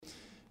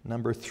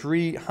Number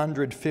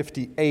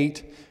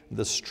 358,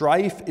 the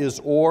strife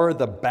is o'er,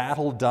 the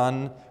battle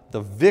done,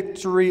 the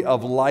victory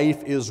of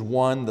life is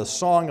won, the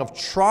song of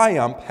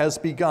triumph has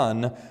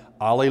begun,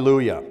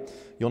 Alleluia.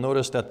 You'll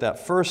notice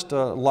that first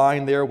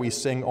line there we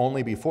sing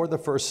only before the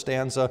first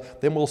stanza,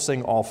 then we'll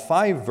sing all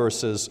 5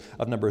 verses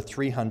of number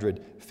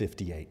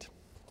 358.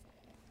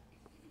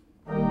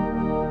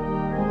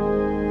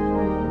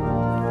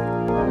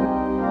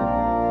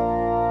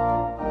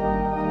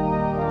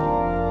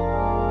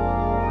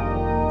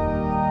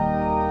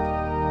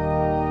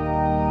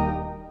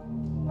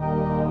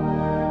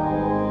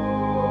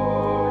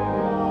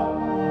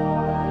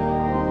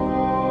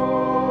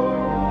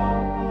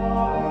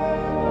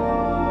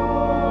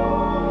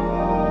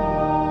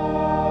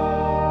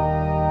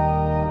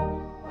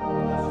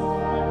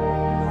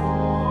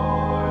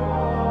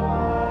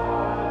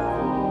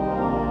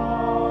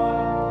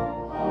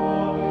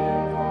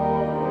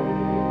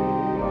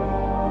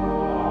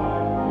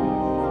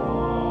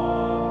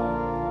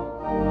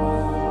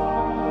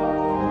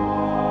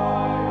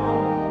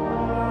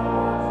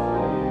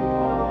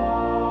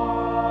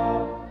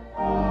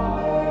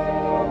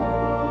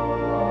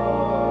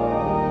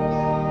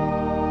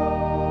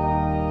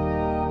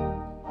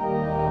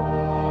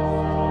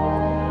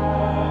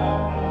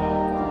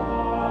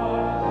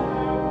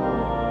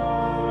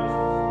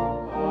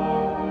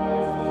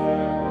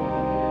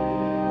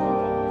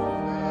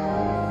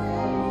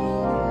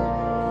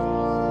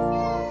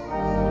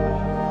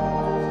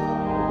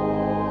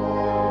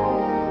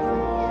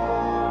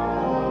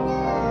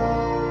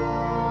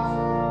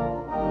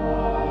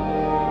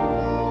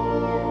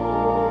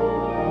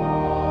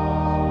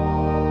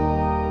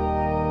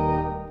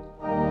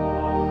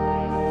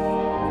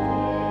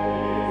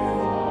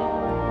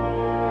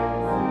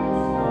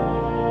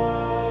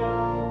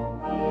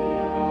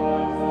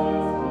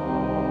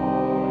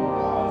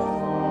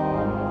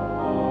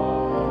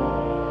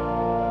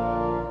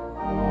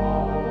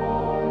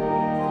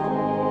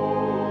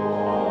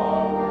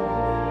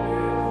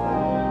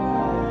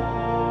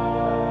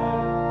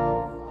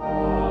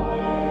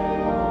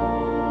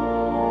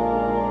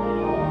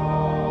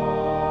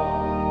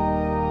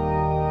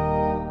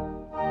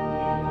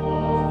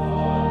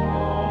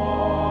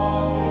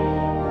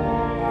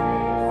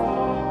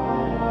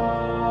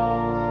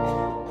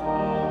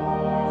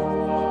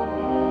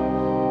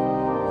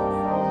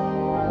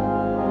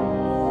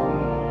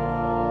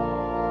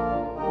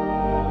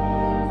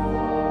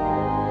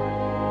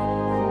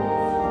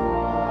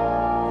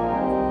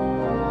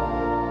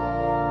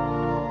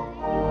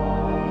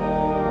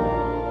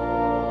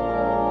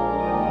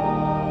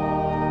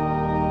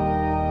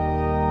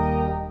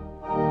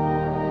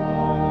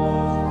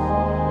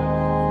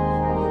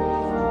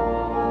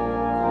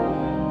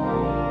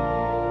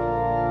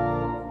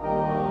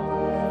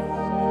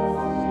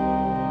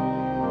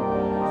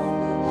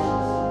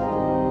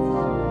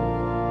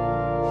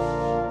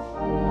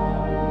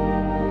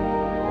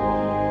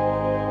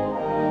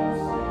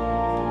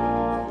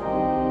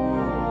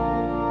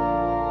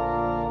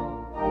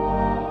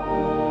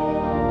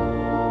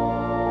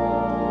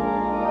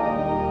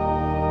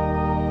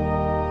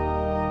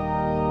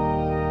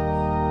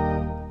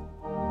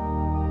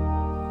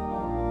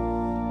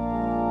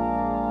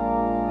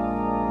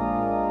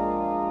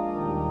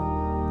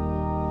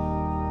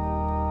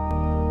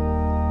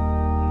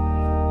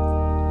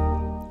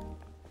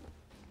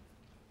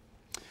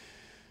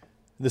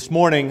 This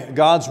morning,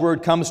 God's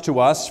Word comes to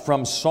us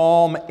from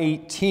Psalm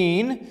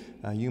 18.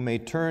 You may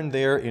turn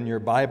there in your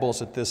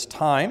Bibles at this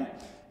time.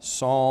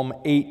 Psalm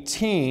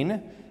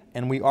 18,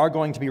 and we are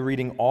going to be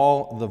reading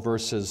all the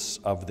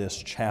verses of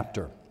this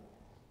chapter.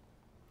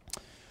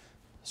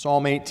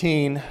 Psalm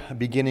 18,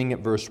 beginning at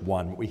verse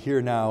 1. What we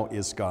hear now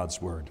is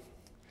God's Word.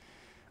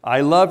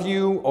 I love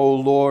you, O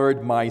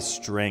Lord, my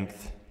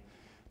strength.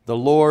 The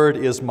Lord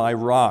is my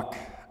rock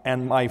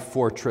and my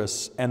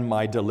fortress and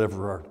my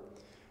deliverer.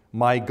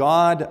 My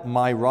God,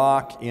 my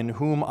rock, in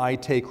whom I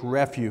take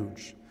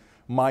refuge,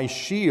 my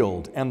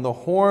shield and the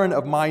horn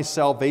of my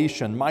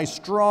salvation, my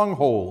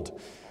stronghold.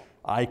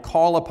 I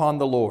call upon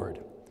the Lord,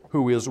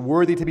 who is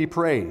worthy to be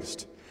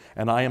praised,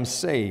 and I am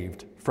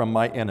saved from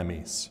my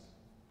enemies.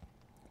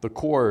 The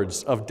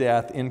cords of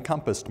death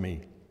encompassed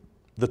me.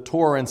 The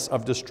torrents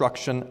of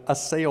destruction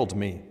assailed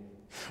me.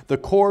 The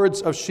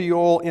cords of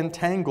Sheol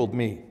entangled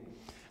me.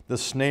 The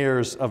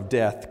snares of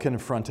death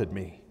confronted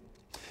me.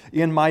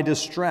 In my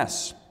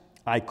distress,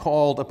 I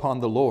called upon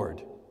the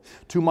Lord.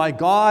 To my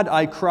God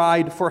I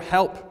cried for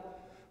help.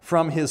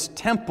 From his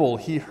temple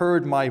he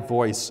heard my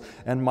voice,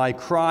 and my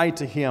cry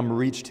to him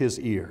reached his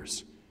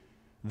ears.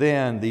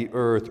 Then the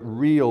earth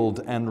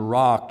reeled and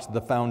rocked.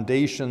 The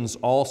foundations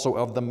also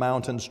of the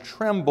mountains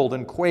trembled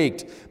and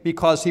quaked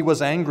because he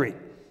was angry.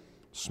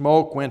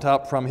 Smoke went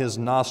up from his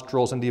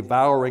nostrils and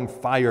devouring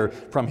fire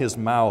from his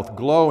mouth.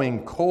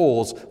 Glowing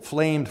coals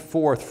flamed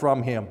forth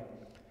from him.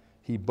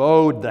 He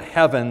bowed the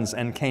heavens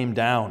and came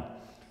down.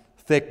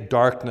 Thick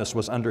darkness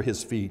was under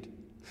his feet.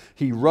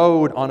 He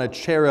rode on a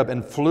cherub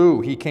and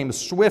flew. He came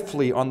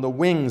swiftly on the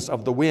wings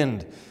of the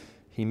wind.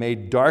 He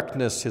made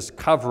darkness his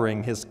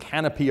covering, his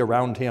canopy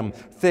around him,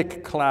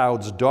 thick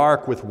clouds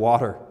dark with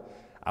water.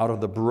 Out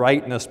of the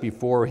brightness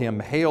before him,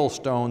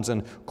 hailstones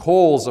and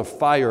coals of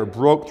fire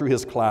broke through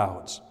his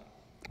clouds.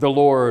 The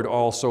Lord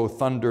also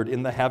thundered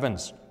in the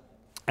heavens,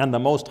 and the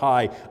Most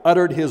High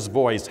uttered his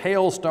voice,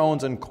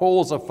 hailstones and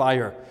coals of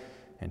fire,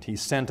 and he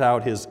sent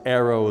out his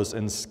arrows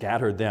and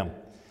scattered them.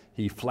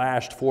 He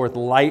flashed forth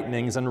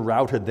lightnings and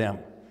routed them.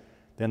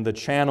 Then the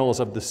channels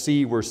of the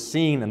sea were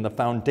seen, and the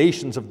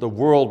foundations of the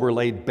world were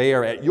laid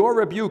bare at your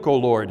rebuke, O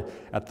Lord,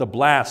 at the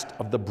blast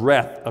of the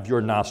breath of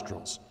your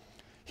nostrils.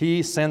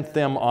 He sent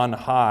them on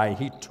high.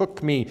 He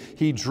took me.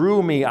 He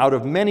drew me out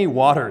of many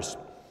waters.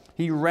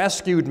 He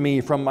rescued me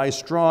from my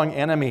strong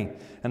enemy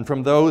and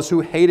from those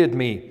who hated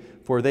me,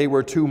 for they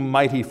were too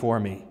mighty for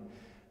me.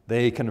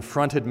 They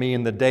confronted me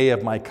in the day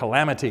of my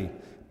calamity,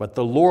 but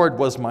the Lord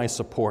was my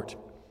support.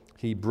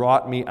 He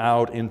brought me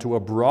out into a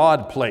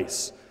broad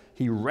place.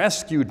 He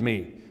rescued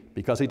me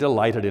because he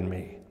delighted in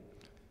me.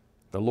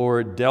 The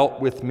Lord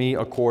dealt with me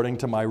according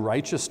to my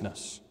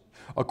righteousness.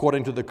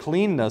 According to the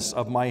cleanness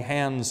of my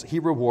hands, he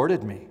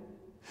rewarded me.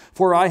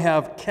 For I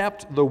have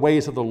kept the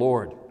ways of the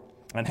Lord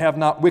and have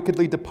not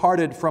wickedly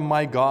departed from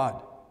my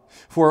God.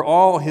 For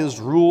all his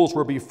rules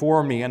were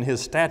before me, and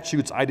his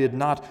statutes I did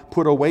not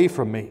put away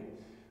from me.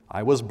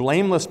 I was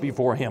blameless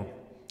before him,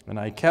 and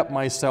I kept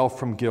myself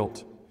from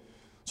guilt.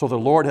 So the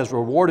Lord has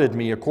rewarded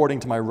me according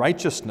to my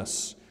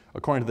righteousness,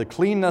 according to the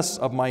cleanness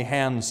of my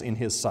hands in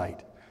his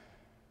sight.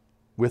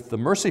 With the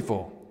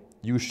merciful,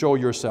 you show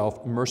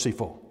yourself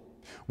merciful.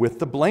 With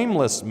the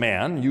blameless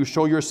man, you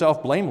show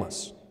yourself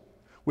blameless.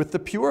 With the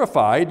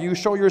purified, you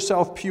show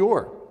yourself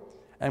pure.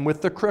 And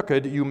with the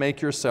crooked, you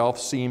make yourself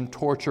seem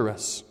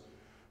tortuous.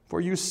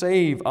 For you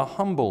save a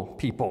humble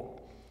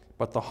people,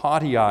 but the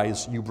haughty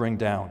eyes you bring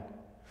down.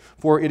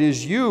 For it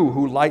is you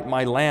who light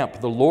my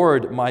lamp. The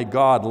Lord my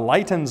God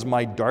lightens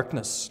my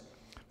darkness.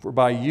 For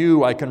by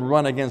you I can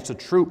run against a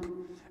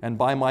troop, and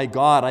by my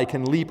God I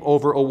can leap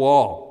over a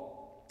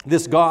wall.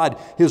 This God,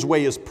 his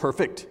way is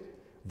perfect.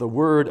 The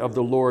word of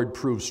the Lord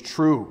proves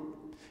true.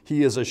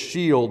 He is a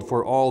shield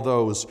for all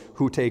those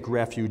who take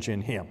refuge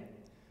in him.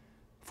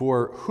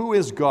 For who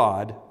is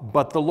God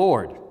but the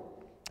Lord?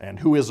 And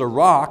who is a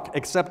rock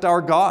except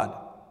our God?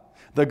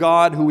 The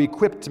God who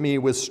equipped me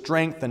with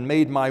strength and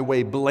made my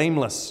way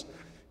blameless.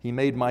 He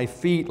made my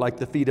feet like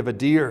the feet of a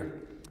deer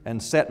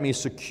and set me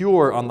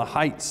secure on the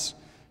heights.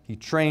 He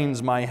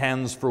trains my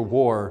hands for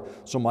war,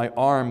 so my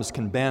arms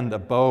can bend a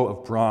bow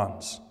of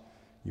bronze.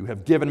 You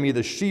have given me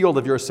the shield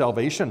of your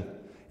salvation,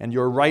 and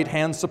your right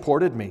hand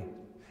supported me,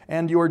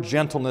 and your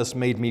gentleness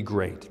made me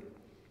great.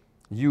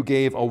 You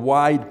gave a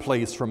wide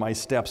place for my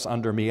steps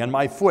under me, and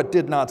my foot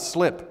did not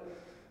slip.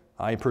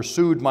 I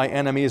pursued my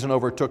enemies and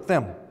overtook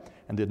them,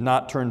 and did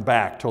not turn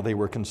back till they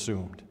were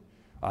consumed.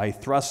 I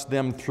thrust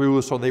them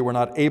through so they were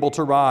not able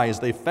to rise.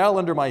 They fell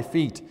under my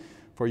feet,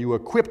 for you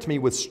equipped me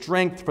with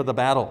strength for the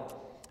battle.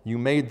 You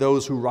made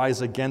those who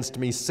rise against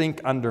me sink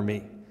under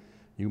me.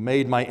 You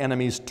made my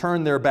enemies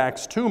turn their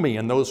backs to me,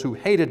 and those who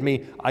hated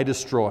me I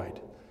destroyed.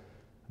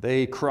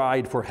 They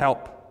cried for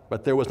help,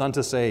 but there was none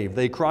to save.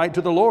 They cried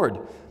to the Lord,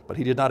 but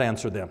he did not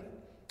answer them.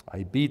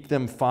 I beat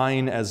them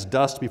fine as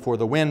dust before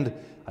the wind.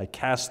 I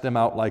cast them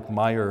out like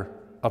mire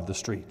of the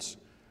streets.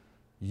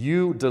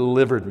 You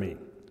delivered me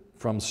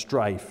from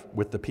strife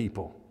with the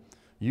people.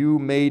 You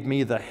made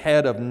me the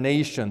head of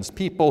nations.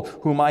 People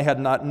whom I had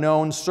not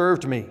known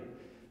served me.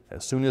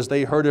 As soon as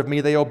they heard of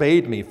me, they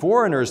obeyed me.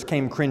 Foreigners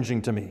came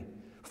cringing to me.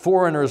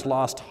 Foreigners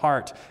lost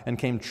heart and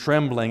came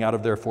trembling out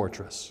of their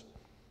fortress.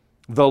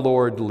 The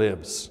Lord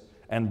lives,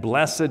 and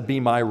blessed be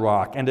my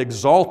rock, and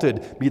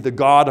exalted be the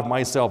God of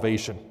my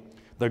salvation,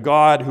 the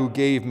God who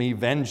gave me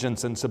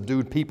vengeance and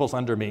subdued peoples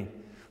under me,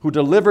 who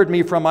delivered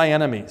me from my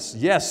enemies.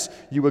 Yes,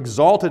 you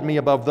exalted me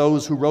above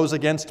those who rose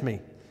against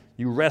me.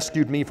 You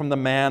rescued me from the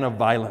man of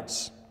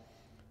violence.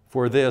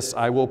 For this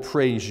I will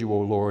praise you, O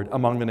Lord,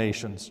 among the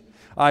nations.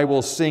 I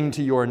will sing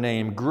to your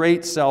name.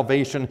 Great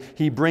salvation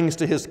he brings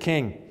to his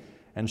king,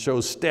 and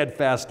shows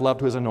steadfast love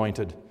to his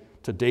anointed,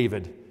 to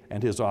David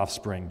and his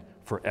offspring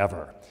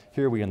forever.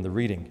 Here we end the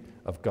reading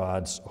of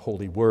God's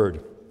holy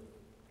word.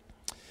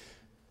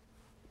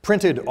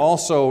 Printed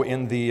also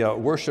in the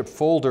worship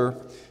folder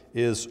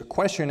is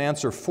question and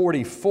answer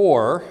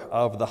 44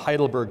 of the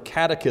Heidelberg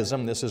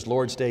Catechism. This is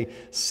Lord's Day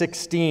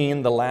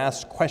 16, the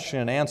last question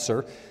and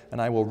answer,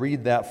 and I will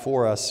read that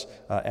for us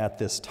at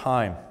this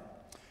time.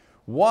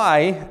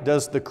 Why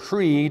does the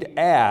Creed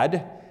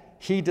add,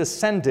 "He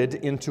descended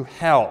into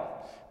hell"?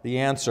 The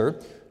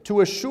answer, to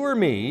assure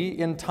me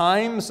in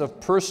times of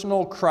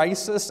personal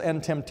crisis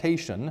and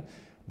temptation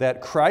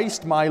that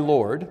Christ my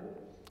Lord,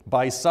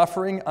 by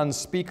suffering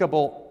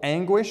unspeakable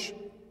anguish,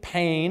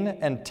 pain,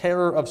 and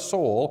terror of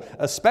soul,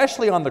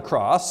 especially on the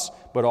cross,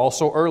 but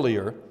also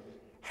earlier,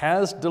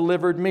 has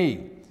delivered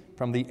me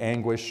from the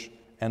anguish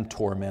and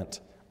torment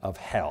of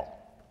hell.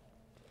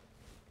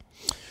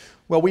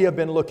 Well, we have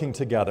been looking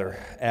together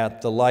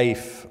at the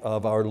life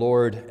of our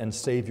Lord and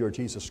Savior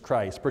Jesus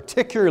Christ,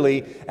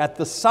 particularly at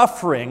the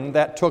suffering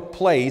that took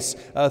place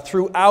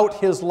throughout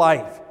his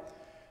life.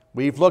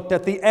 We've looked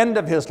at the end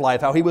of his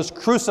life, how he was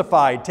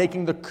crucified,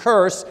 taking the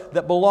curse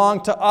that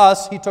belonged to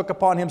us, he took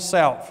upon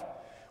himself.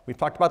 We've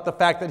talked about the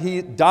fact that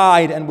he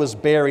died and was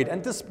buried.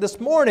 And this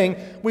morning,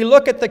 we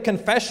look at the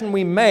confession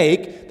we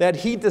make that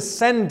he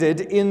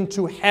descended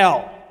into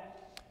hell.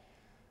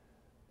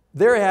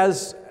 There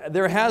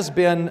has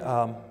been,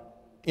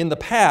 in the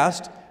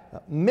past,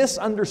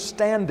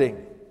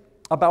 misunderstanding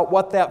about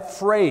what that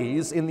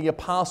phrase in the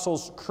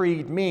Apostles'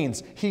 Creed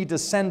means. He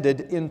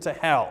descended into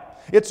hell.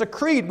 It's a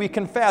creed we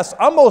confess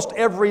almost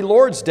every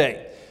Lord's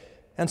Day.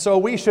 And so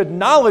we should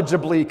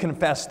knowledgeably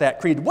confess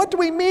that creed. What do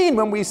we mean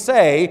when we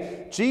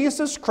say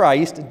Jesus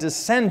Christ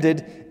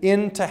descended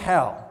into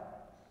hell?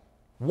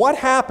 What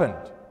happened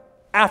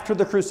after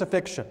the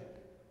crucifixion?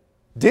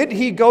 Did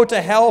he go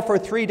to hell for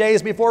 3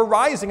 days before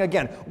rising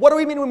again? What do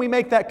we mean when we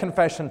make that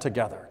confession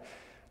together?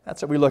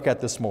 That's what we look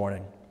at this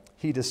morning.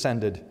 He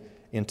descended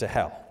into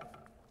hell.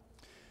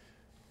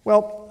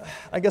 Well,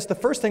 I guess the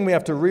first thing we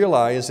have to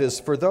realize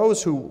is for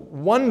those who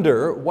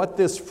wonder what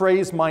this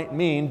phrase might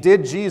mean,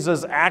 did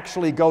Jesus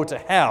actually go to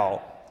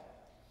hell?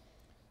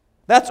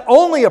 That's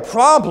only a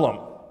problem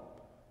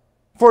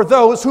for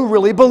those who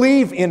really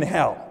believe in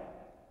hell.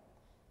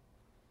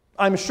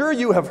 I'm sure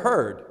you have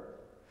heard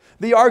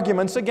the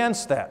arguments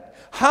against that.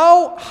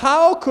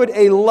 How could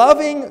a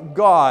loving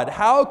God,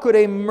 how could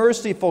a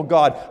merciful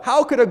God,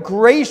 how could a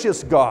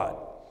gracious God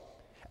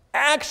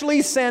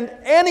actually send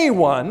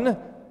anyone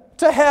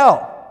to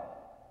hell?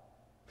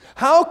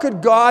 How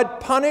could God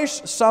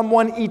punish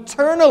someone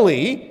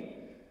eternally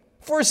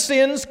for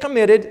sins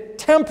committed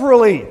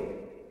temporally?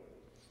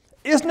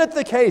 Isn't it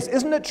the case,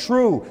 isn't it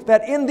true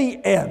that in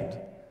the end,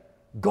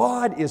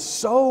 God is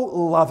so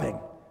loving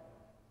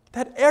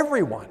that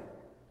everyone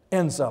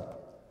ends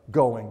up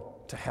going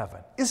to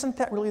heaven? Isn't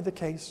that really the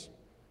case?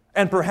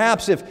 And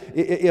perhaps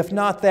if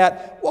not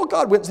that, well,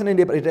 God wouldn't send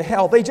anybody to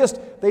hell. They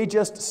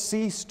just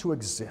cease to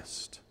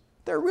exist.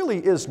 There really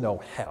is no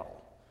hell.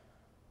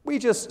 We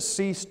just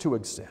cease to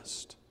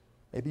exist.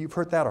 Maybe you've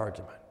heard that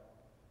argument.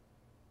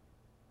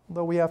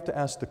 Although we have to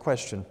ask the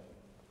question,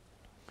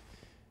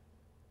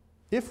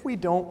 if we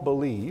don't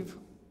believe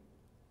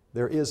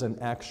there is an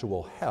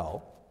actual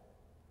hell,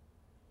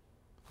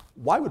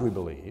 why would we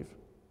believe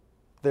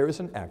there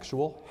is an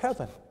actual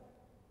heaven?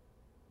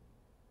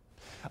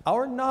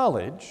 Our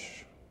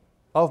knowledge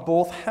of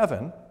both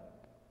heaven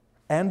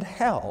and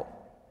hell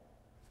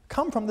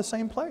come from the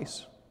same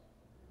place.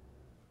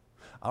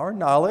 Our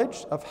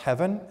knowledge of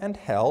heaven and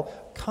hell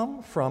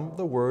come from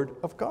the Word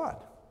of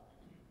God.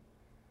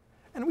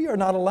 And we are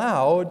not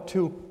allowed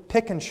to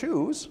pick and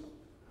choose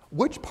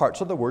which parts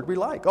of the Word we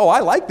like. Oh, I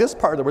like this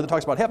part of the Word that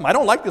talks about heaven. I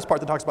don't like this part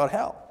that talks about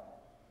hell.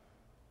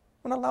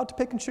 We're not allowed to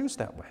pick and choose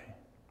that way.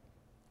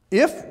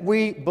 If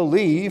we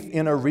believe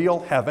in a real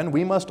heaven,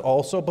 we must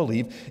also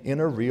believe in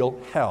a real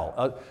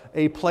hell,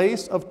 a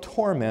place of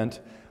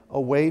torment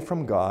away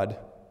from God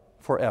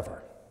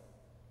forever.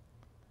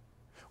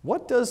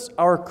 What does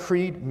our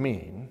creed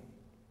mean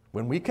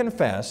when we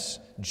confess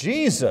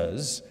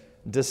Jesus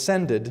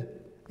descended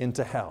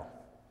into hell?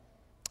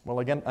 Well,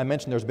 again, I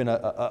mentioned there's been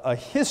a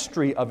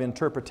history of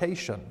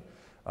interpretation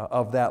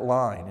of that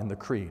line in the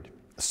creed.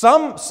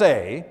 Some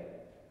say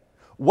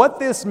what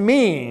this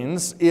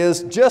means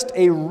is just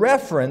a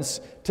reference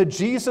to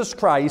Jesus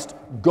Christ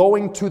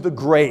going to the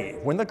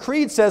grave. When the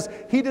creed says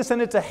he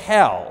descended to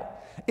hell,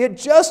 it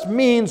just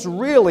means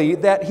really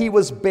that he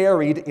was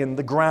buried in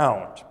the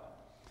ground.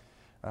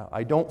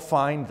 I don't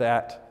find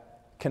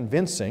that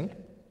convincing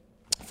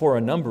for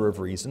a number of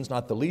reasons,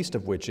 not the least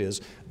of which is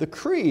the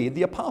creed,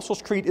 the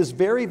Apostles' Creed, is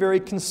very,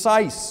 very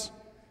concise.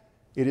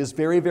 It is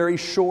very, very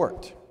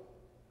short.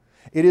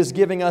 It is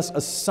giving us a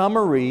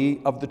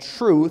summary of the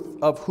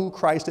truth of who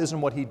Christ is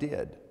and what he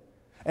did.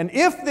 And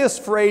if this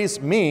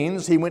phrase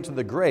means he went to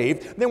the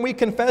grave, then we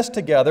confess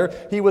together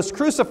he was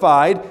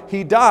crucified,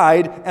 he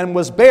died, and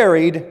was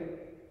buried,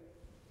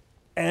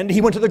 and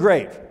he went to the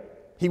grave.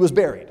 He was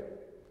buried.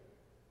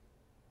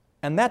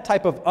 And that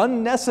type of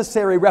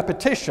unnecessary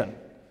repetition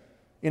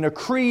in a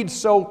creed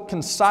so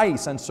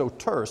concise and so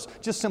terse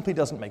just simply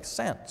doesn't make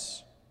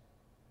sense.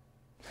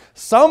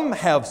 Some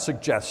have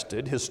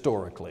suggested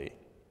historically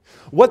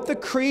what the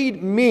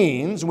creed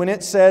means when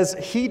it says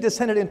he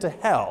descended into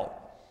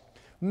hell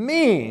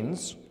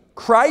means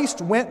Christ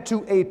went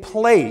to a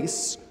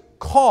place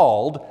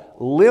called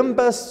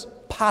Limbus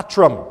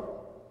Patrum,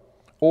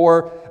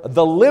 or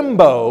the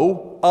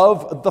limbo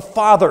of the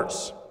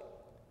fathers.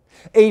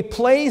 A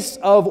place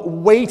of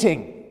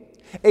waiting,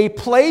 a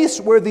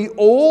place where the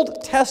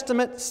Old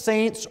Testament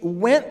saints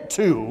went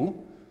to,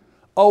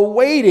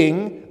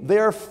 awaiting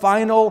their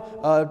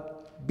final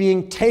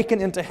being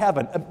taken into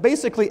heaven.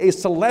 Basically a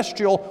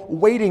celestial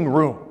waiting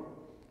room,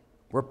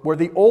 where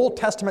the Old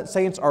Testament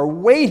saints are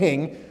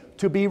waiting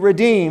to be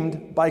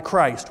redeemed by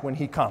Christ when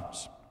he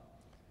comes.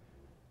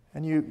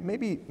 And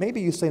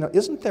maybe you say, now,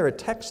 isn't there a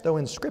text, though,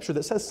 in Scripture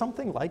that says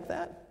something like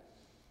that?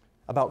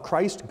 About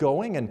Christ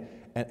going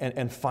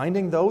and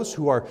finding those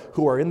who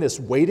are in this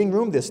waiting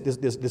room,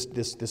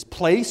 this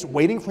place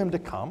waiting for him to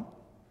come?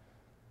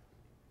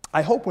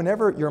 I hope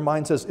whenever your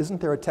mind says,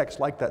 isn't there a text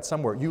like that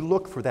somewhere, you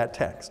look for that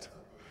text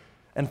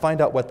and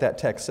find out what that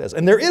text says.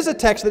 And there is a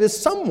text that is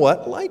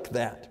somewhat like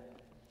that.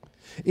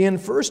 In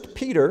 1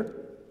 Peter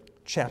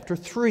chapter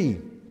 3,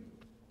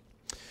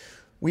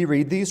 we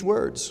read these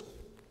words,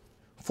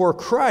 "For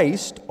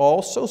Christ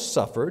also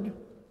suffered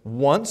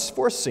once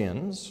for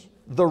sins,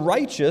 the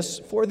righteous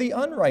for the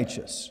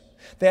unrighteous,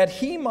 that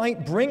he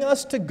might bring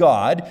us to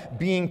God,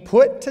 being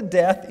put to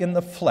death in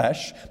the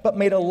flesh, but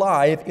made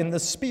alive in the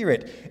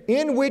Spirit,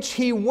 in which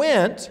he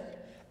went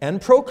and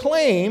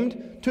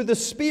proclaimed to the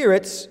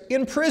spirits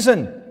in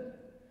prison,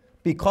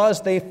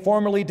 because they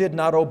formerly did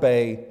not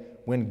obey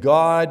when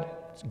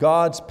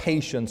God's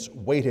patience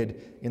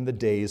waited in the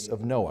days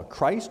of Noah."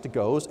 Christ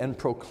goes and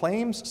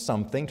proclaims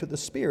something to the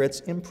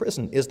spirits in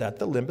prison. Is that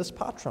the limbus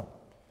patrum?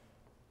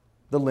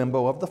 The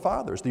limbo of the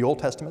fathers, the Old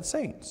Testament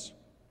saints.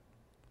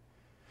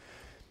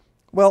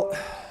 Well,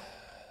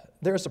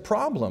 there's a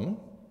problem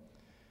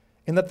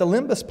in that the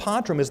limbus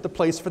patrum is the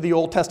place for the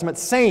Old Testament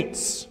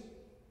saints.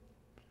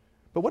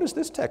 But what does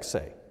this text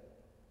say?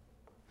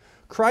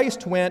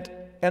 Christ went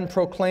and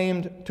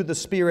proclaimed to the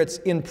spirits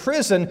in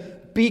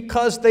prison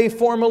because they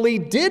formerly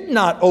did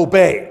not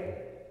obey.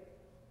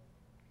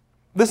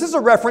 This is a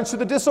reference to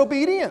the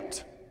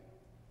disobedient,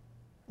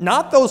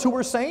 not those who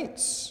were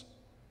saints.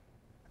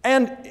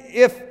 And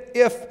if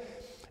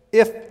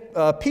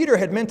Peter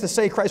had meant to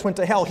say Christ went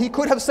to hell, he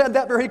could have said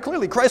that very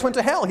clearly. Christ went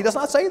to hell. He does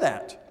not say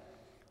that.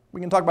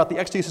 We can talk about the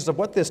exegesis of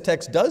what this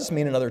text does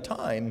mean another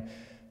time,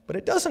 but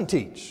it doesn't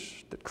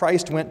teach that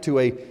Christ went to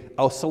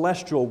a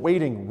celestial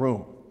waiting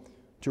room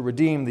to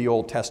redeem the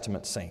Old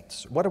Testament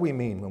saints. What do we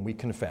mean when we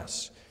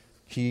confess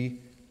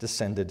he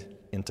descended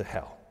into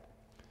hell?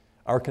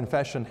 Our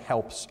confession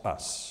helps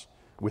us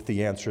with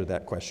the answer to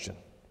that question.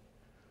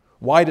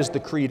 Why does the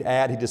creed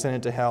add he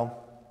descended into hell?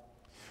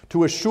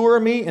 To assure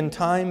me in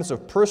times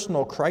of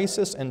personal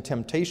crisis and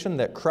temptation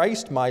that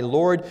Christ, my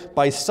Lord,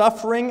 by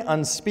suffering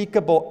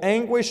unspeakable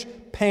anguish,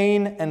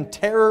 pain, and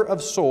terror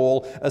of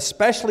soul,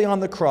 especially on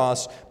the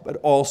cross, but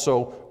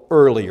also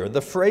earlier.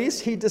 The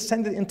phrase he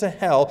descended into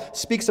hell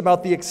speaks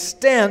about the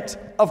extent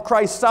of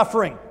Christ's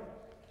suffering,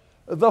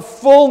 the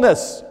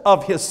fullness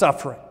of his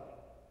suffering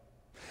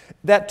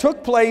that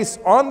took place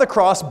on the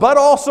cross, but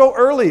also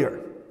earlier.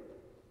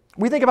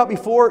 We think about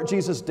before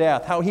Jesus'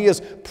 death, how he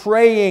is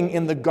praying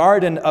in the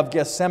Garden of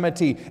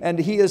Gethsemane, and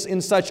he is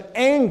in such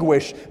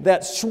anguish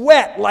that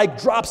sweat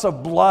like drops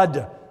of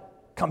blood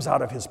comes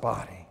out of his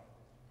body.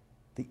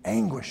 The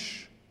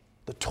anguish,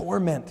 the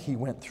torment he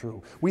went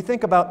through. We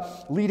think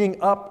about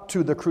leading up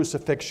to the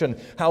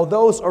crucifixion, how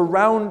those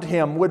around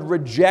him would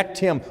reject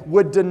him,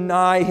 would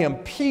deny him.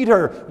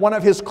 Peter, one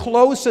of his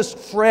closest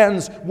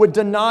friends, would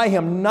deny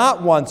him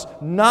not once,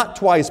 not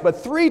twice, but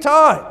 3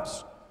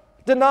 times.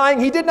 Denying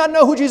he did not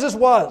know who Jesus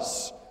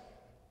was.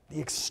 The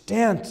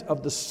extent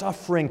of the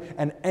suffering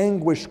and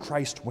anguish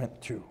Christ went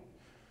through.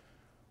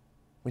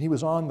 When he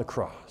was on the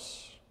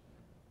cross,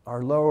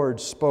 our Lord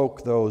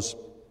spoke those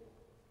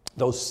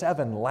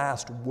 7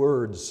 last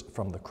words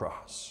from the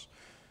cross.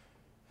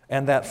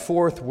 And that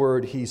 4th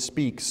word he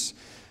speaks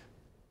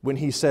when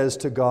he says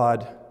to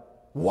God,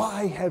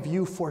 "Why have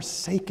you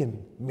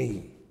forsaken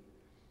me?"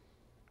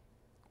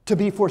 To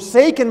be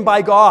forsaken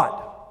by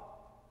God,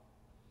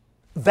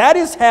 that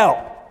is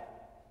hell.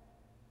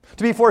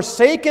 To be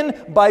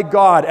forsaken by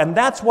God. And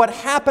that's what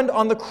happened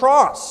on the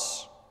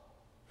cross.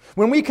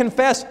 When we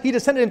confess he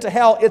descended into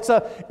hell, it's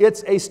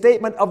a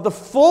statement of the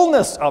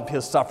fullness of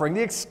his suffering,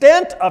 the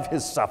extent of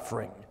his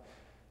suffering.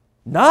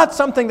 Not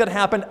something that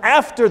happened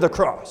after the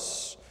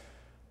cross,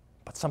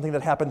 but something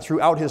that happened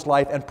throughout his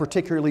life and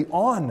particularly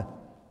on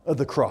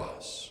the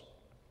cross.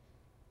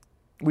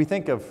 We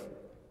think of,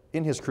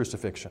 in his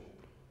crucifixion,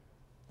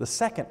 the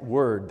second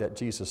word that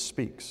Jesus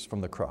speaks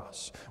from the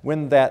cross.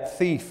 When that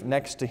thief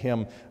next to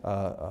him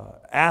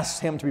asks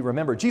him to be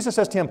remembered, Jesus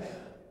says to him,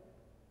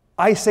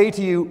 "I say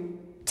to you,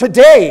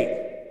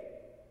 today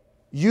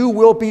you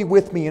will be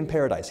with me in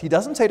paradise." He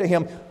doesn't say to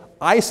him,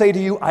 "I say to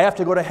you, I have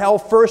to go to hell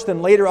first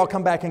and later I'll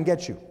come back and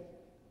get you."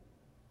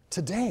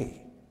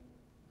 Today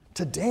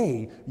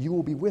you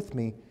will be with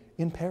me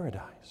in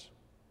paradise.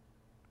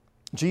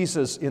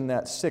 Jesus, in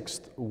that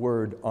 6th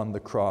word on the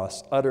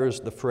cross, utters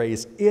the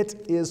phrase,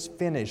 "It is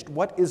finished."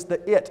 What is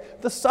the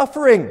it? The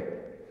suffering,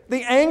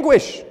 the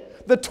anguish,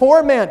 the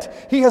torment.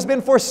 He has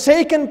been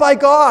forsaken by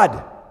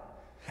God.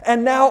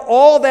 And now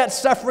all that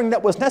suffering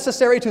that was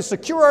necessary to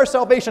secure our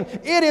salvation,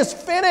 it is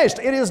finished,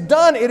 it is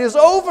done, it is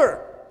over.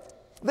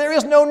 There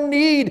is no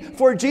need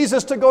for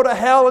Jesus to go to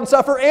hell and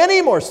suffer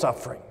any more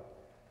suffering.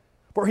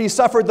 For he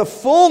suffered the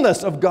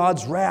fullness of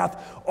God's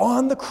wrath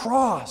on the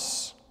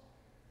cross.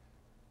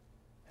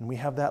 And we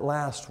have that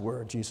last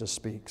word Jesus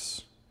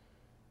speaks.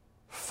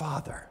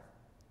 "Father,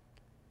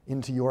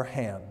 into your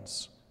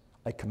hands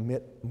I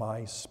commit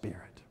my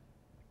spirit."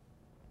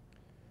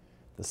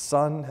 The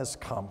Son has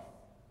come.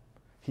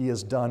 He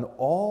has done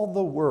all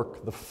the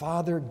work the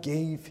Father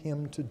gave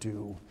him to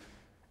do.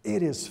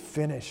 It is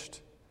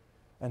finished.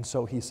 And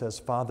so he says,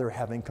 "Father,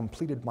 having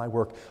completed my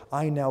work,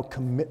 I now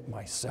commit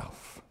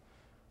myself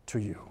to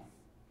you."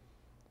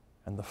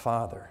 And the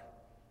Father,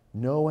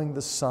 knowing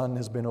the Son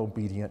has been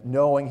obedient,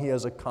 knowing he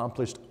has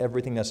accomplished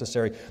everything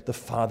necessary, the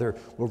Father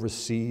will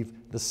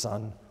receive the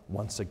Son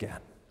once again.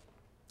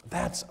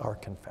 That's our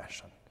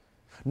confession.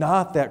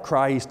 Not that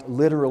Christ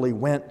literally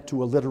went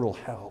to a literal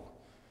hell,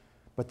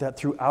 but that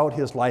throughout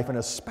his life, and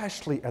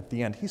especially at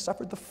the end, he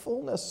suffered the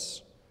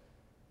fullness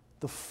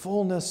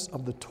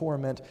of the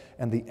torment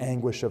and the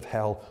anguish of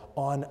hell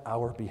on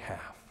our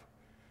behalf.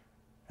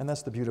 And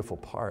that's the beautiful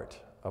part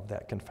of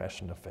that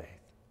confession of faith.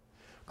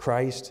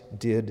 Christ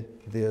did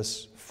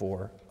this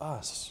for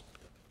us.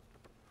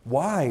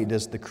 Why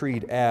does the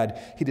creed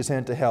add, he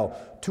descended to hell?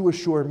 To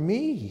assure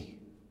me,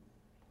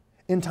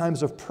 in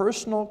times of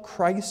personal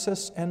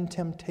crisis and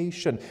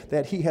temptation,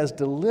 that he has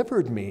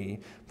delivered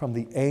me from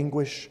the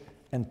anguish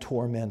and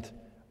torment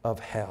of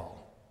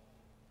hell.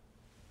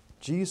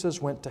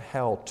 Jesus went to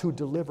hell to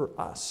deliver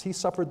us. He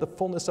suffered the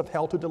fullness of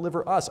hell to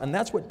deliver us. And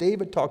that's what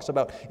David talks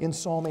about in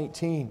Psalm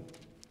 18.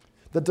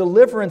 The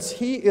deliverance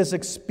he is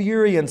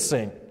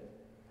experiencing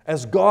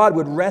as God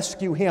would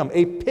rescue him,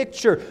 a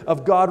picture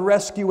of God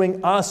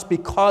rescuing us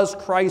because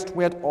Christ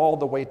went all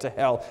the way to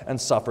hell and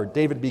suffered.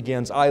 David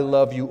begins, I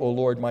love you, O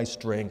Lord, my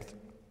strength.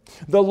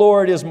 The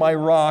Lord is my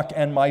rock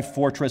and my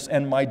fortress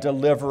and my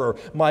deliverer,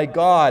 my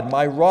God,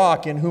 my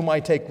rock in whom I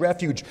take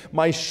refuge,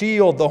 my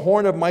shield, the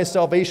horn of my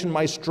salvation,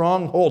 my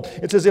stronghold.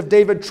 It's as if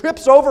David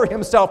trips over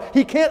himself.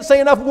 He can't say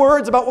enough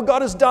words about what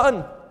God has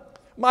done.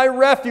 My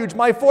refuge,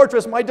 my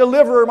fortress, my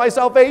deliverer, my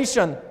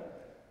salvation.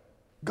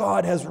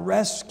 God has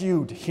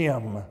rescued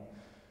him.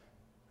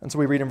 And so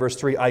we read in verse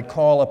 3, I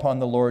call upon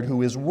the Lord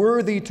who is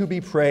worthy to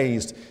be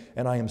praised,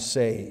 and I am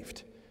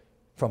saved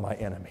from my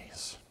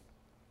enemies.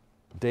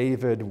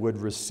 David would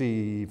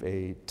receive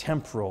a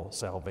temporal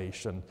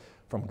salvation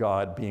from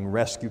God, being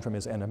rescued from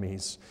his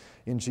enemies.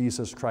 In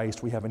Jesus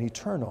Christ, we have an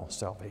eternal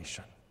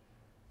salvation,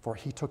 for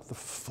he took the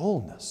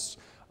fullness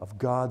of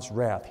God's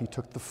wrath. He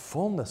took the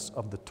fullness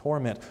of the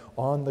torment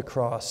on the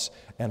cross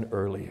and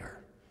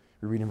earlier.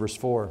 We read in verse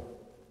 4,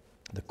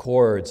 the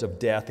cords of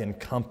death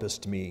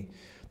encompassed me.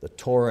 The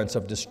torrents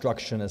of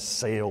destruction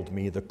assailed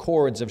me. The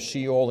cords of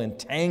Sheol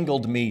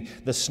entangled me.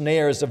 The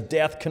snares of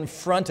death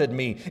confronted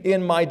me.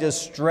 In my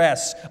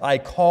distress, I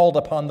called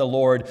upon the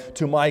Lord.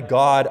 To my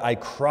God, I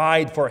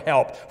cried for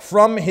help.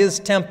 From his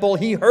temple,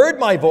 he heard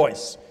my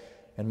voice,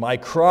 and my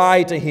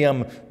cry to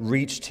him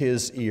reached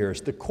his ears.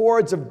 The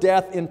cords of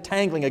death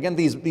entangling. Again,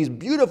 these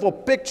beautiful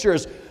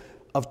pictures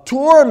of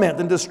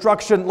torment and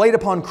destruction laid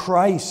upon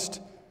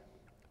Christ,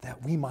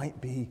 that we might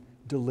be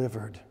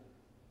delivered.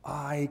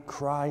 I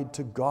cried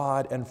to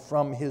God, and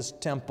from his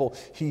temple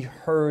he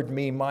heard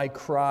me. My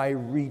cry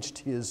reached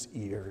his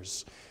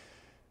ears.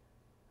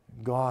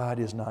 God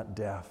is not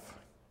deaf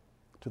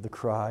to the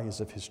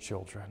cries of his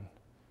children.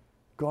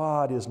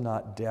 God is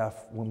not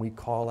deaf when we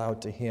call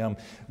out to him.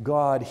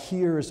 God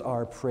hears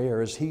our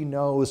prayers. He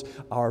knows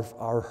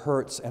our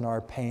hurts and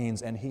our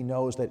pains, and he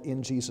knows that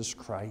in Jesus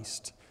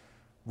Christ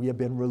we have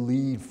been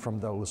relieved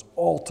from those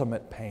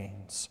ultimate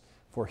pains.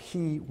 For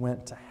he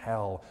went to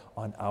hell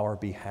on our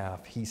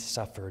behalf. He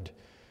suffered.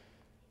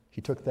 He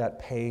took that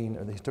pain,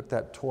 or he took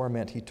that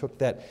torment, he took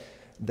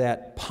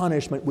that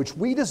punishment which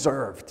we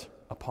deserved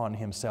upon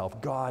himself.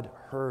 God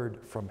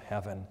heard from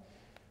heaven.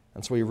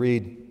 And so we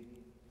read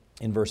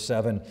in verse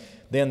 7,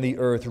 then the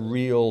earth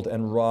reeled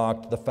and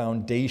rocked. The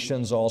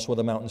foundations also of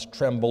the mountains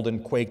trembled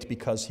and quaked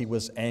because he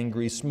was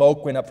angry.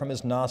 Smoke went up from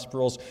his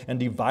nostrils and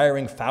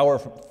devouring fire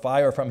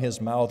from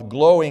his mouth.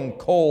 Glowing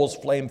coals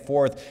flamed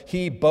forth.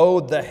 He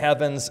bowed the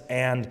heavens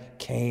and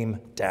came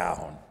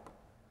down.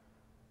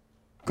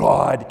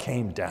 God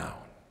came down.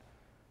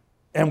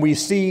 And we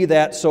see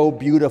that so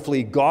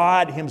beautifully.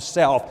 God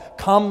himself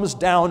comes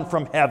down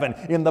from heaven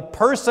in the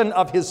person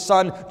of his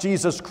Son,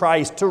 Jesus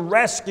Christ, to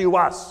rescue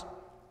us.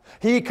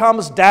 He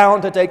comes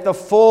down to take the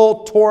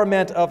full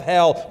torment of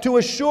hell, to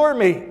assure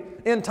me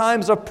in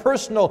times of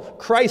personal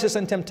crisis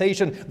and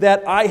temptation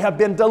that I have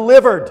been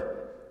delivered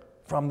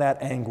from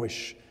that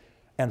anguish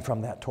and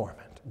from that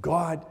torment.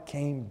 God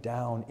came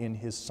down in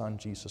his Son,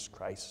 Jesus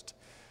Christ.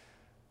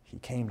 He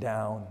came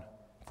down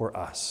for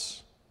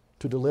us,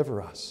 to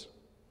deliver us.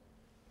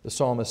 The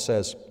psalmist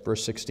says,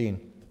 verse 16,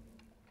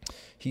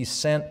 he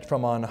sent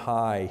from on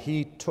high,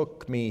 he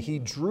took me, he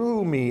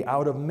drew me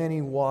out of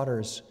many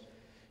waters.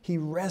 He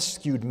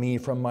rescued me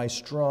from my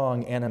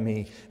strong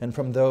enemy and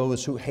from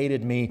those who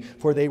hated me,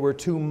 for they were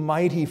too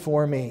mighty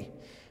for me.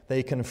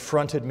 They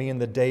confronted me in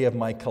the day of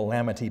my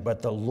calamity,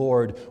 but the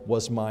Lord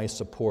was my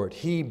support.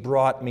 He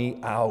brought me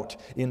out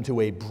into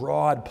a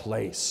broad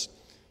place.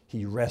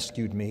 He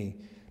rescued me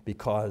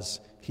because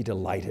he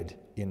delighted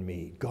in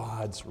me.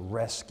 God's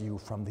rescue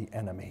from the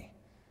enemy.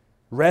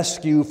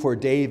 Rescue for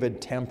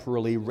David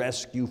temporally,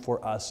 rescue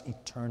for us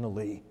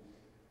eternally.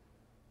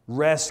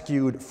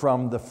 Rescued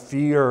from the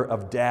fear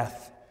of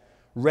death,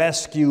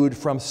 rescued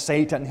from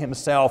Satan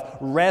himself,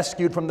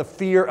 rescued from the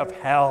fear of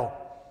hell.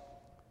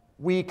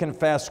 We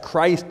confess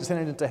Christ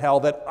descended into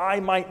hell that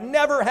I might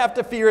never have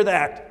to fear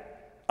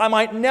that. I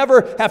might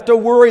never have to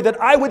worry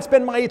that I would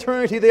spend my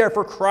eternity there,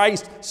 for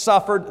Christ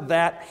suffered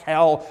that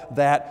hell,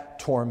 that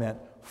torment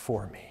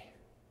for me.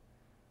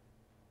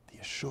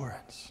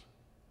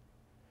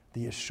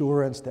 the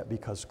assurance that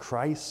because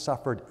Christ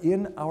suffered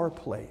in our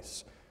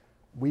place,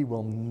 we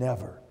will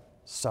never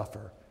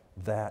suffer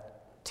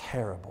that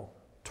terrible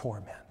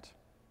torment.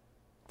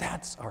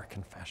 That's our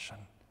confession.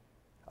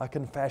 A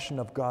confession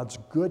of God's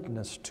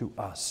goodness to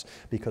us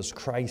because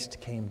Christ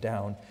came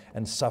down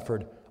and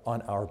suffered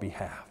on our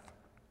behalf.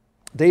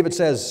 David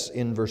says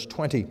in verse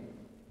 20,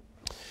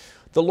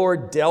 "The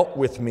Lord dealt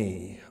with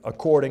me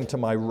according to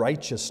my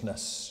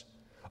righteousness.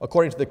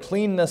 According to the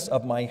cleanness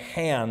of my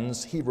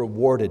hands, he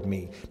rewarded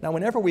me." Now,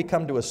 whenever we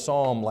come to a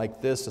psalm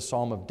like this, a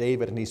psalm of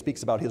David, and he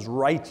speaks about his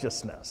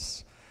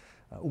righteousness,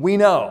 we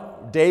know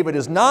David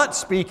is not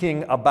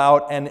speaking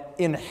about an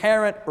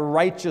inherent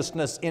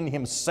righteousness in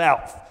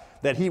himself,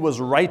 that he was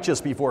righteous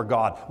before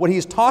God. What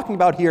he's talking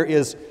about here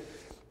is,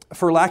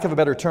 for lack of a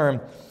better term,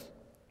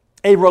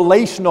 a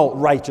relational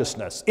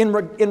righteousness. In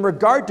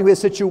regard to his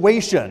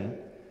situation,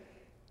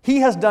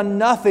 he has done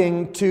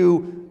nothing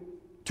to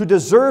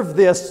deserve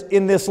this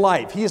in this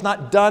life. He has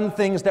not done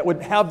things that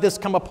would have this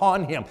come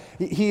upon him.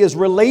 He is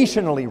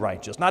relationally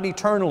righteous, not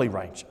eternally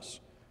righteous.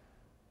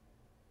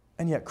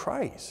 And yet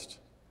Christ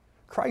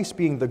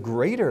being the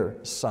greater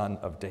Son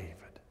of David,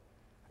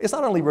 is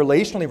not only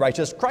relationally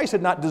righteous. Christ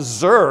did not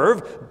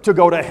deserve to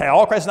go to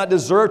hell. Christ did not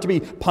deserve to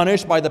be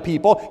punished by the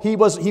people. He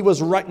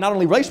was right, not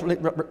only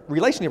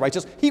relationally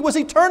righteous, he was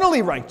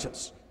eternally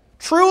righteous,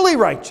 truly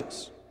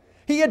righteous.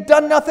 He had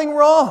done nothing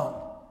wrong.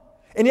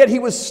 And yet he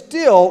was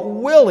still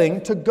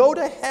willing to go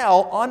to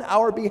hell on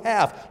our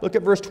behalf. Look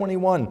at verse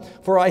 21.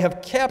 "For I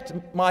have kept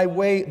my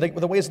way,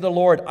 the ways of the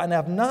Lord, and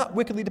have not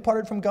wickedly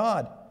departed from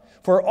God.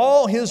 For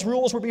all his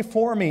rules were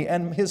before me,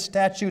 and his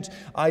statutes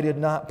I did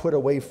not put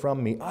away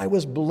from me. I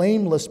was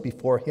blameless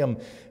before him,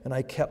 and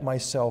I kept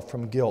myself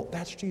from guilt."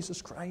 That's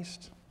Jesus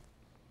Christ.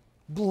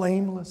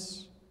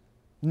 Blameless,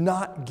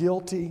 not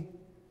guilty,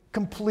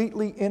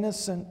 completely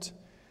innocent,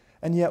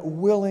 and yet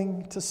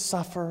willing to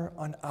suffer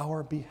on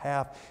our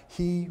behalf.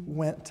 He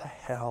went to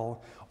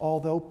hell,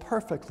 although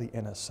perfectly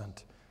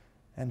innocent,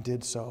 and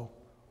did so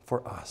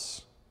for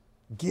us,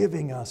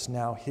 giving us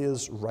now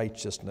his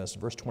righteousness.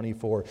 Verse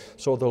 24,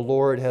 "So the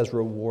Lord has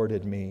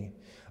rewarded me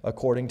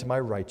according to my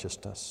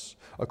righteousness,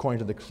 according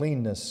to the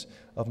cleanness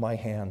of my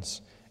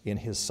hands in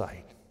his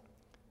sight."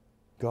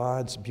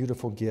 God's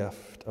beautiful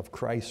gift of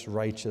Christ's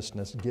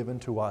righteousness given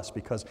to us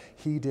because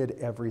he did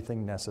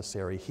everything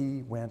necessary.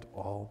 He went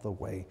all the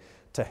way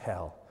to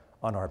hell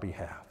on our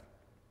behalf.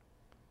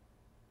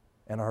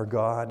 And our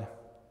God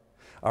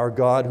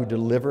who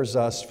delivers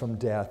us from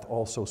death,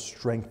 also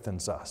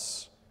strengthens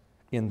us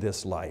in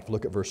this life.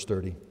 Look at verse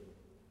 30.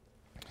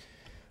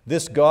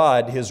 "This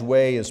God, his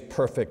way is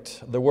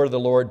perfect. The word of the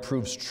Lord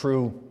proves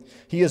true.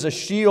 He is a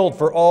shield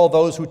for all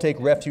those who take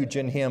refuge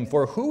in him.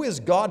 For who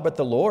is God but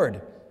the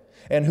Lord?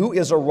 And who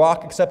is a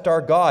rock except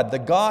our God? The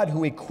God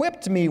who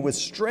equipped me with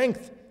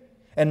strength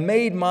and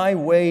made my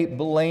way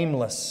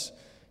blameless.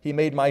 He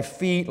made my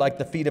feet like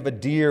the feet of a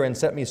deer and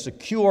set me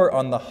secure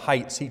on the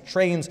heights. He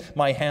trains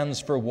my hands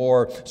for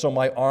war so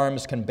my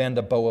arms can bend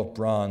a bow of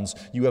bronze.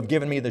 You have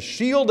given me the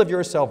shield of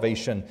your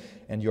salvation,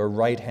 and your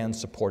right hand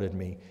supported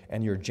me,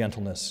 and your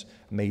gentleness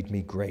made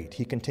me great."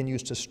 He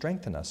continues to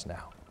strengthen us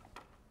now,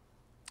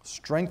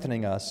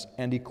 strengthening us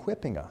and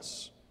equipping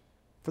us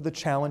for the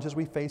challenges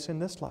we face in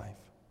this life,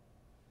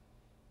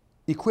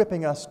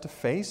 equipping us to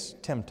face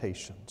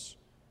temptations,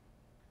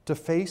 to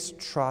face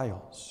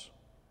trials,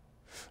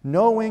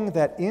 knowing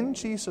that in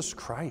Jesus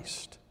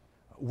Christ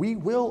we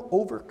will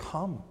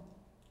overcome.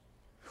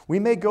 We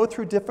may go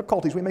through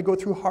difficulties, we may go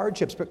through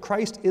hardships, but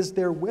Christ is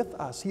there with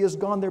us. He has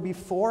gone there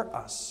before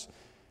us.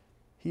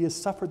 He has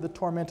suffered the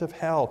torment of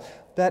hell,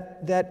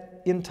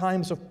 that in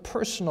times of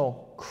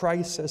personal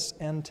crisis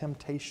and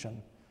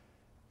temptation,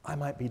 I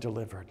might be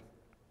delivered.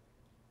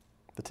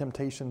 The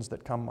temptations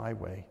that come my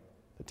way,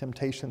 the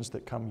temptations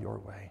that come your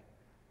way.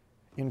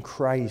 In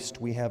Christ,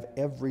 we have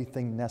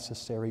everything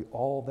necessary,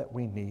 all that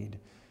we need,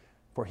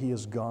 for he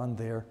has gone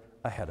there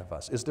ahead of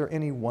us. Is there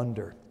any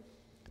wonder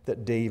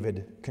that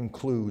David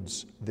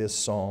concludes this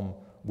psalm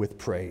with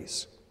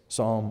praise?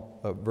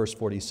 Verse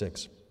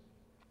 46,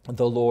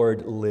 "The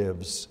Lord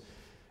lives,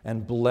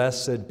 and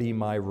blessed be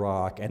my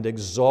rock, and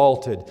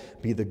exalted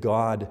be the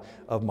God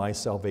of my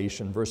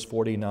salvation." Verse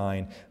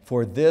 49,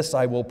 "For this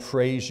I will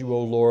praise you,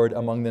 O Lord,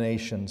 among the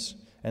nations,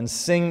 and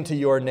sing to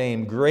your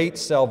name. Great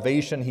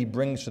salvation he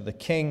brings to the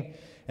king,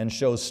 and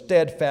shows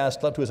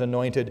steadfast love to his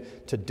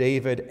anointed, to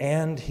David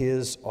and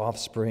his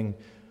offspring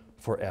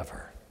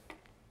forever."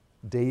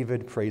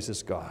 David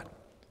praises God,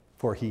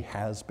 for he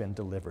has been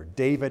delivered.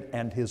 David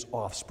and his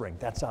offspring,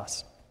 that's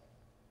us.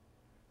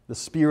 The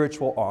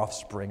spiritual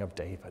offspring of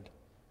David.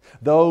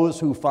 Those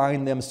who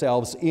find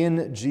themselves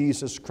in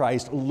Jesus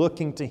Christ,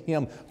 looking to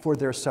him for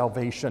their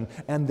salvation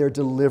and their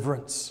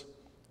deliverance.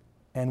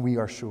 And we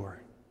are sure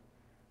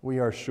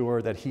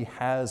that he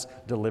has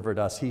delivered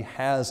us. He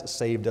has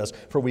saved us.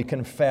 For we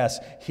confess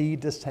he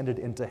descended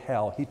into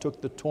hell. He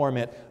took the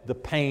torment, the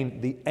pain,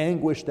 the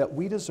anguish that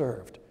we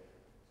deserved,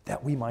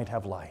 that we might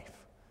have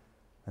life.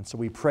 And so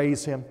we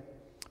praise him.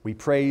 We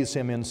praise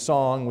him in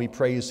song, we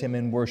praise him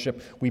in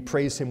worship, we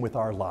praise him with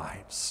our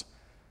lives,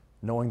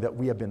 knowing that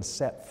we have been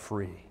set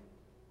free,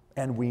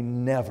 and we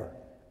never,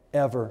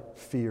 ever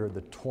fear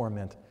the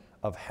torment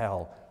of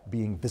hell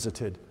being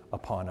visited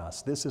upon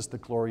us. This is the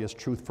glorious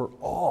truth for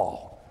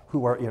all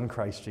who are in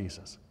Christ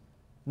Jesus.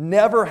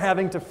 Never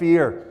having to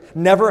fear,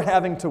 never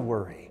having to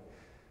worry.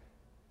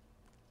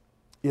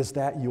 Is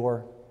that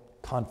your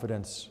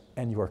confidence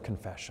and your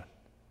confession?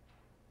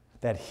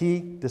 That he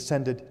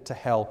descended to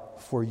hell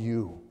for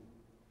you.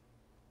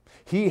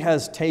 He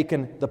has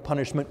taken the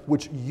punishment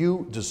which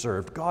you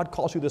deserved. God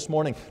calls you this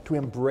morning to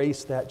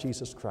embrace that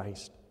Jesus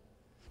Christ.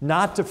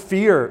 Not to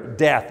fear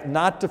death,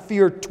 not to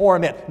fear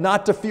torment,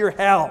 not to fear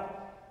hell,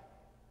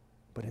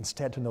 but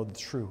instead to know the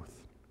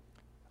truth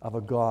of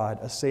a God,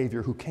 a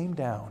Savior who came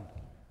down,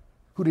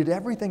 who did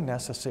everything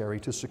necessary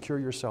to secure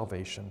your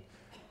salvation,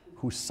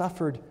 who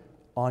suffered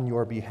on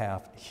your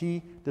behalf.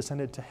 He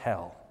descended to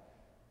hell.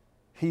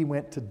 He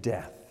went to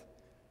death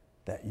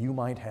that you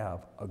might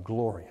have a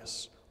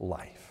glorious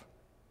life.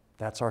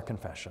 That's our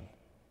confession.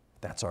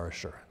 That's our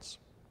assurance.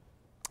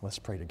 Let's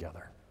pray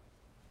together.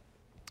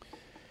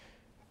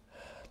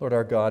 Lord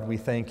our God, we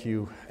thank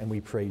you and we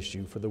praise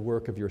you for the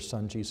work of your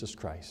Son, Jesus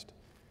Christ.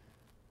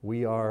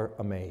 We are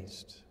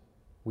amazed.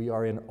 We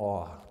are in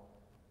awe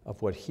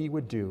of what he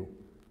would do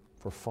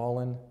for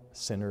fallen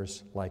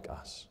sinners like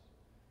us.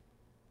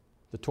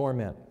 The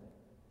torment,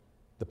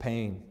 the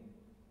pain,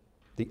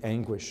 the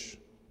anguish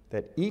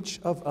that each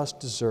of us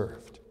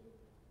deserved,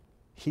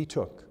 he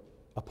took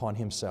upon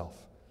himself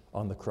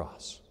on the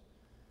cross.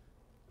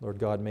 Lord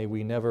God, may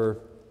we never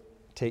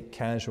take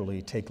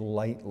casually, take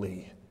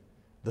lightly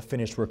the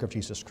finished work of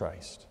Jesus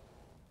Christ,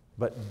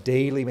 but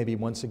daily maybe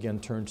once again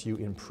turn to you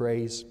in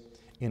praise,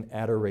 in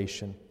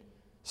adoration,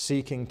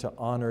 seeking to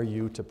honor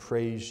you, to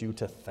praise you,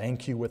 to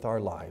thank you with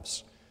our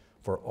lives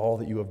for all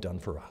that you have done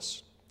for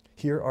us.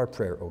 Hear our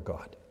prayer, O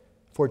God,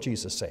 for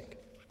Jesus' sake.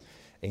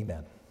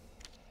 Amen.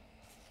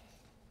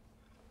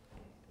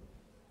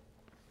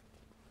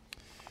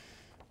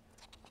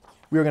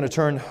 We are going to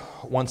turn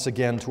once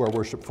again to our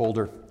worship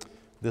folder,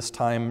 this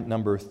time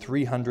number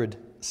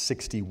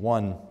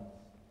 361.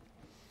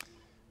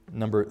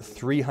 Number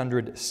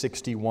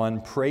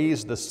 361,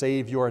 praise the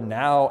Savior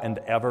now and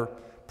ever.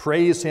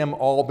 Praise him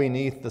all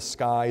beneath the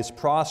skies,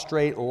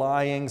 prostrate,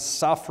 lying,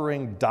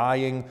 suffering,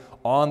 dying,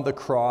 on the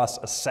cross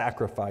a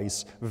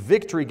sacrifice,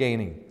 victory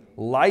gaining,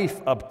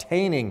 life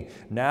obtaining,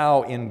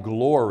 now in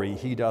glory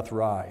he doth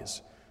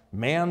rise.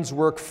 Man's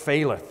work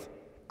faileth,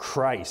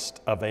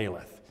 Christ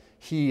availeth.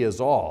 He is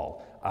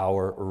all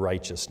our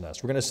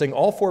righteousness. We're going to sing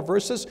all four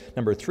verses,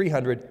 number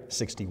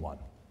 361.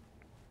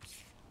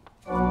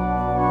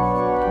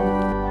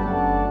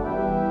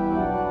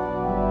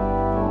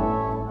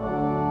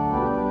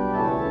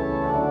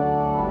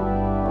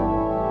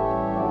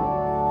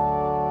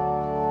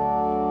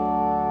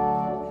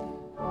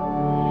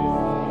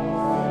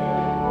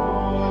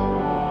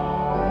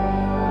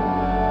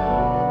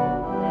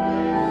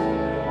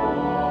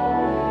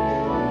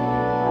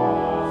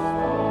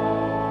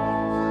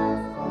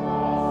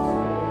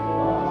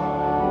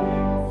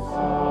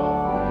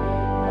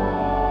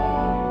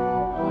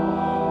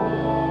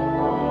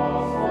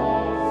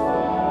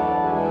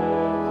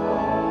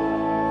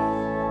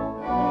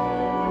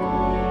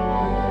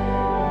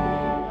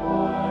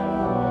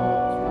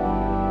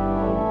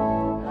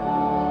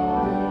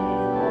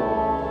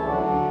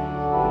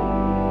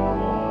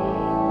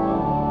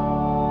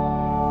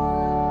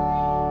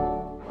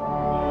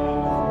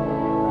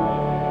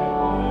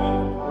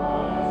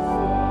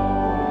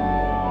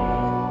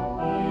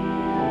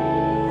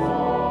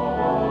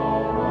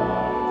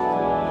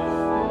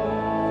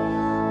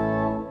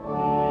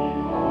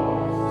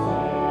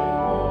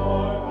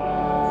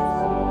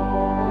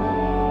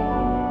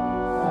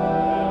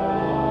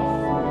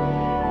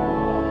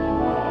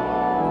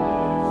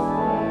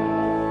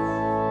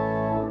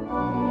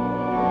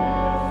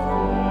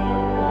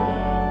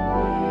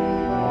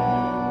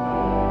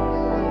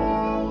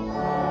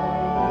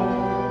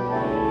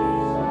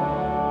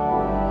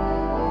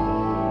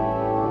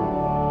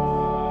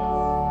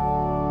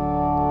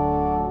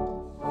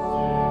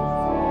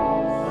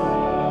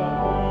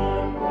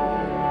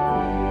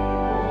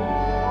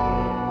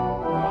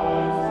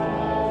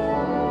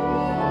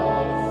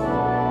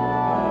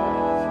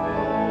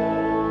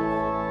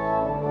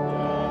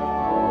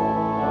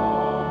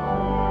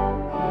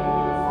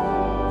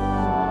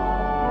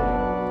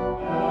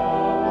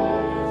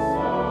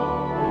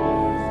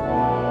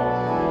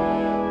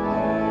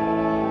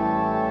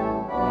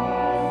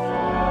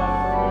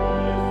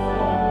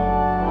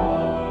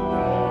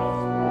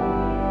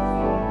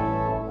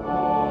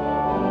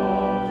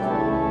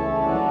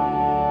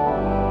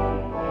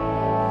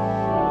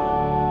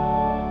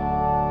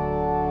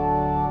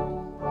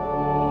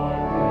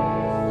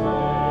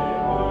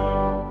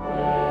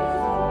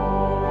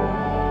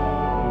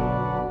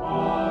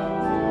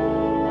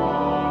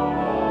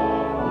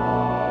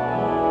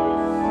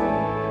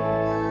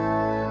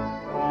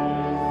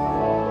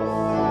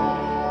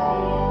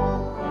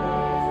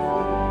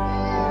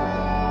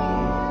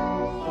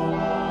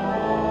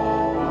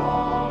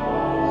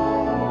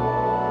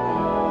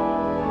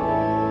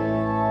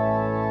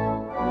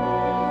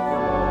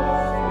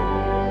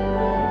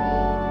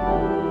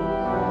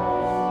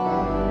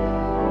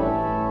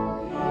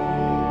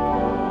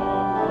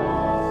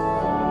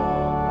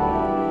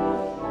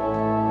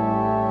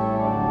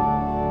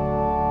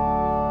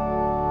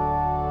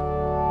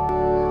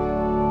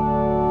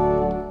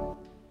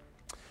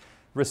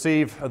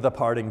 Receive the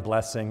parting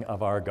blessing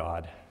of our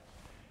God,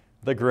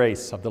 the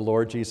grace of the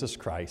Lord Jesus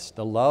Christ,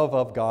 the love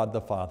of God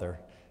the Father,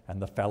 and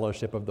the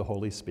fellowship of the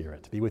Holy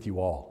Spirit be with you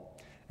all.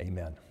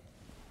 Amen.